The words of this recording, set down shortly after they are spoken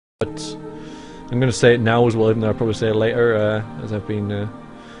I'm going to say it now as well, even though I'll probably say it later, as I've been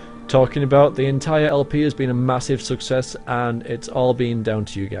talking about. The entire LP has been a massive success, and it's all been down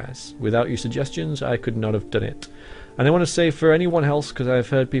to you guys. Without your suggestions, I could not have done it. And I want to say for anyone else, because I've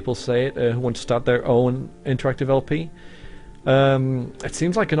heard people say it, who want to start their own interactive LP, it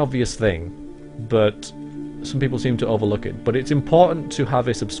seems like an obvious thing, but some people seem to overlook it. But it's important to have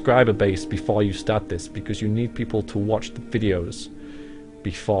a subscriber base before you start this, because you need people to watch the videos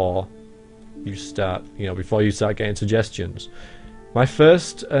before you start, before you start getting suggestions. My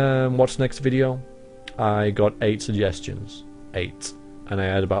first What's Next video, I got 8 suggestions. 8. And I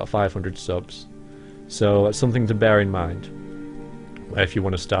had about 500 subs. So that's something to bear in mind if you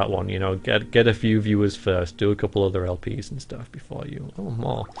want to start one. Get a few viewers first, do a couple other LPs and stuff before you... Oh,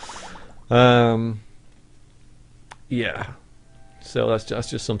 more. Yeah. So that's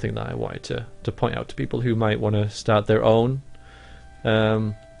just something that I wanted to point out to people who might want to start their own.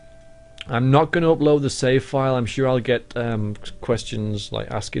 I'm not going to upload the save file. I'm sure I'll get questions like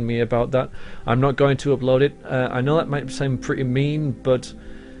asking me about that. I'm not going to upload it. I know that might sound pretty mean, but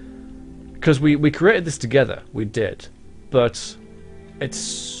because we created this together, we did. But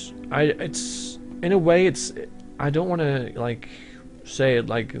it's in a way, I don't want to say it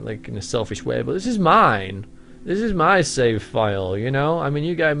like in a selfish way, but this is mine. This is my save file. I mean,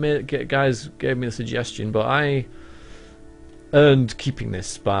 you guys gave me the suggestion, but I earned keeping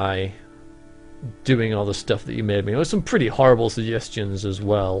this by doing all the stuff that you made me. There were some pretty horrible suggestions as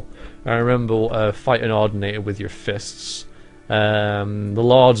well. I remember fight an Ordinator with your fists. The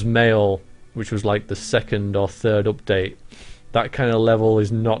Lord's Mail, which was like the 2nd or 3rd update. That kind of level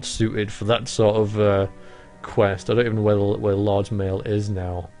is not suited for that sort of quest. I don't even know where Lord's Mail is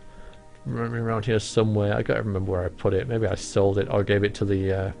now. Around here somewhere. I can't remember where I put it. Maybe I sold it or gave it to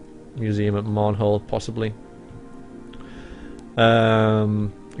the museum at Mournhall, possibly.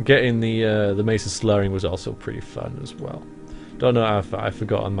 Getting the Mace of Slurring was also pretty fun as well. Don't know if I've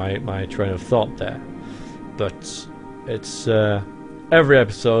forgotten my train of thought there, but it's every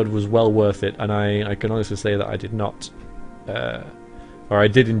episode was well worth it, and I can honestly say that I did not, or I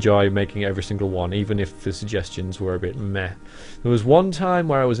did enjoy making every single one, even if the suggestions were a bit meh. There was one time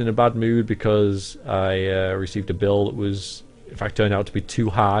where I was in a bad mood because I received a bill that was, in fact, turned out to be too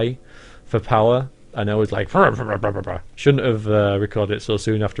high for power. And I was like, shouldn't have recorded it so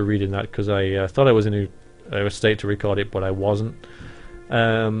soon after reading that, because I thought I was in a state to record it, but I wasn't.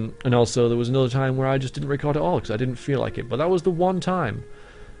 And also there was another time where I just didn't record at all because I didn't feel like it. But that was the one time.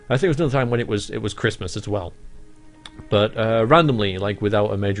 I think it was another time when it was Christmas as well. But randomly,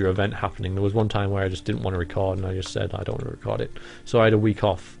 without a major event happening, there was one time where I just didn't want to record, and I just said I don't want to record it. So I had a week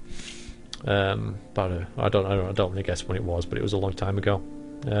off. But I don't really guess when it was, but it was a long time ago.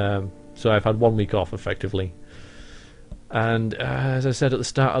 So I've had 1 week off, effectively. And as I said at the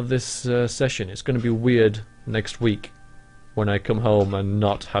start of this session, it's going to be weird next week when I come home and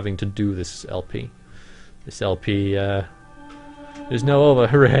not having to do this LP. This LP is now over.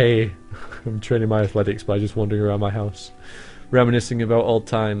 Hooray! I'm training my athletics by just wandering around my house, reminiscing about old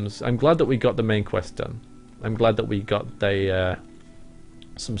times. I'm glad that we got the main quest done. I'm glad that we got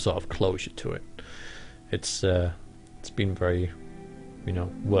some sort of closure to it. It's been very...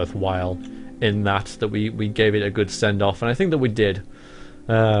 worthwhile in that we gave it a good send-off, and I think that we did.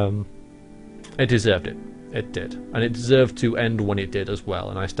 It deserved it. It did. And it deserved to end when it did as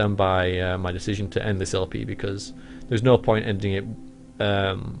well, and I stand by my decision to end this LP, because there's no point ending it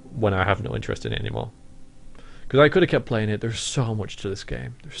when I have no interest in it anymore. Because I could have kept playing it. There's so much to this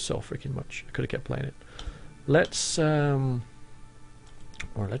game. There's so freaking much. I could have kept playing it. Let's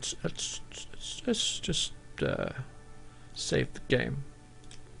just save the game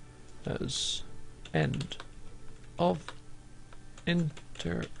as end of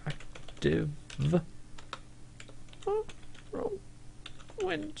interactive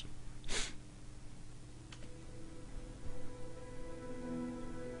Morrowind.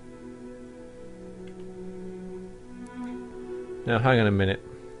 Now hang on a minute.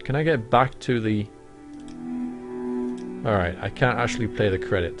 Can I get back to the... Alright, I can't actually play the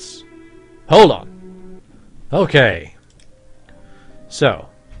credits. Hold on! Okay. So,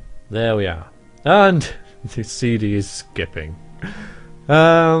 there we are. And the CD is skipping.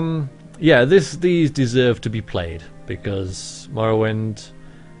 Yeah, these deserve to be played, because Morrowind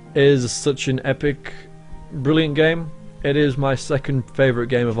is such an epic, brilliant game. It is my second favourite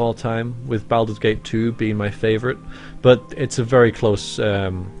game of all time, with Baldur's Gate 2 being my favourite. But it's a very close,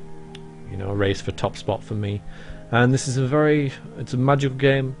 race for top spot for me. And this is it's a magical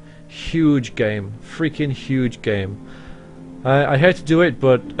game, huge game, freaking huge game. I hate to do it,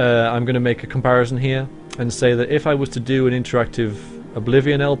 but I'm going to make a comparison here and say that if I was to do an interactive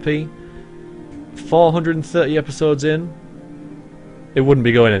Oblivion LP, 430 episodes in, it wouldn't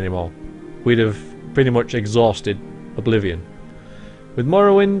be going anymore. We'd have pretty much exhausted Oblivion. With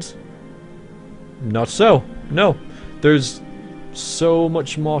Morrowind, not so. No. There's so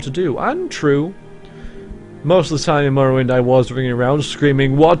much more to do. And true, most of the time in Morrowind I was running around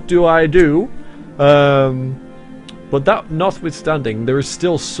screaming, "What do I do?" But that notwithstanding, there is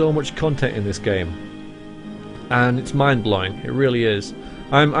still so much content in this game. And it's mind-blowing. It really is.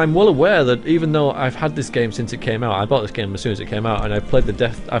 I'm well aware that even though I've had this game since it came out, I bought this game as soon as it came out, and I've played it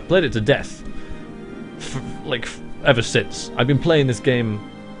to death, ever since. I've been playing this game,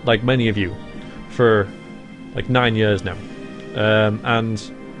 like many of you, for like 9 years now,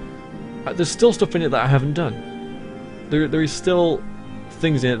 and there's still stuff in it that I haven't done. There is still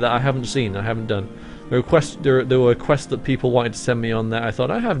things in it that I haven't seen, I haven't done. There were quests that people wanted to send me on that I thought,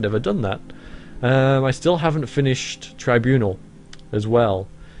 I have never done that. I still haven't finished Tribunal as well,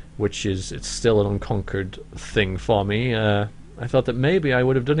 which it's still an unconquered thing for me. I thought that maybe I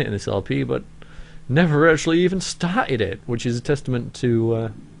would have done it in this LP, but never actually even started it, which is a testament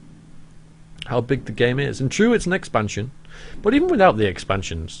to how big the game is. And true, it's an expansion, but even without the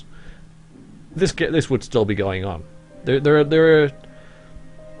expansions, this would still be going on. There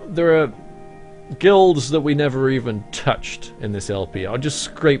are guilds that we never even touched in this LP, or just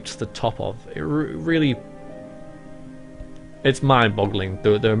scraped the top of. It really, it's mind-boggling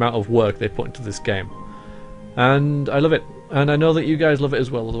the amount of work they put into this game, and I love it. And I know that you guys love it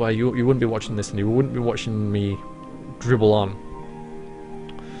as well. Otherwise, you wouldn't be watching this, and you wouldn't be watching me dribble on.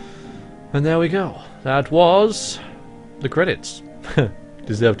 And there we go. That was the credits.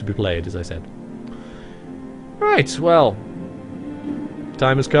 Deserve to be played, as I said. Right. Well,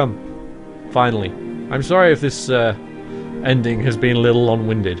 time has come. Finally. I'm sorry if this ending has been a little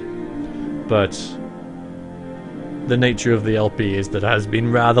long-winded, but the nature of the LP is that it has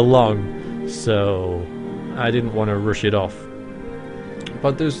been rather long, so I didn't want to rush it off.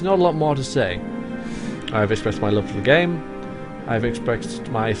 But there's not a lot more to say. I've expressed my love for the game. I've expressed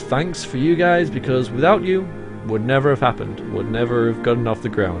my thanks for you guys, because without you, would never have happened. Would never have gotten off the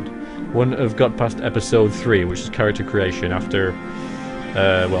ground. Wouldn't have got past episode 3, which is character creation, after,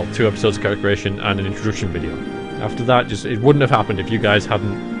 well, 2 episodes of character creation and an introduction video. After that, it wouldn't have happened if you guys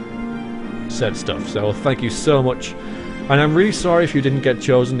hadn't said stuff. So thank you so much. And I'm really sorry if you didn't get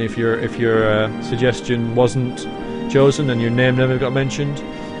chosen, if your suggestion wasn't chosen and your name never got mentioned.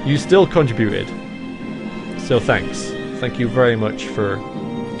 You still contributed. So thanks. Thank you very much for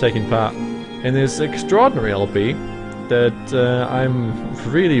taking part in this extraordinary LP that I'm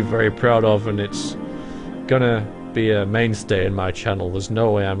really very proud of, and it's gonna be a mainstay in my channel. There's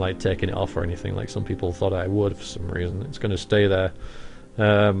no way I'm like taking it off or anything like some people thought I would for some reason. It's gonna stay there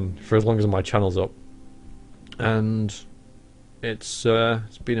for as long as my channel's up, and it's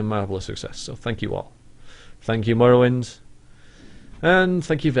been a marvelous success. So thank you all. Thank you, Morrowind, and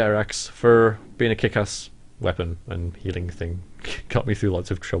thank you, Verax, for being a kick-ass weapon and healing thing. Got me through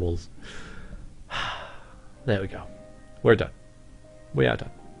lots of troubles. There we go. We're done. We are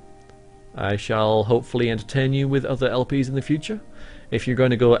done. I shall hopefully entertain you with other LPs in the future. If you're going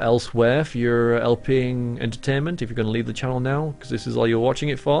to go elsewhere for your LPing entertainment, if you're going to leave the channel now because this is all you're watching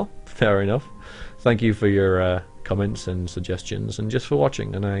it for, fair enough. Thank you for your comments and suggestions, and just for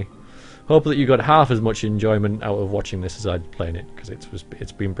watching. And I hope that you got half as much enjoyment out of watching this as I did playing it, because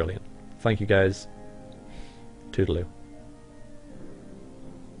it's been brilliant. Thank you guys. Toodaloo.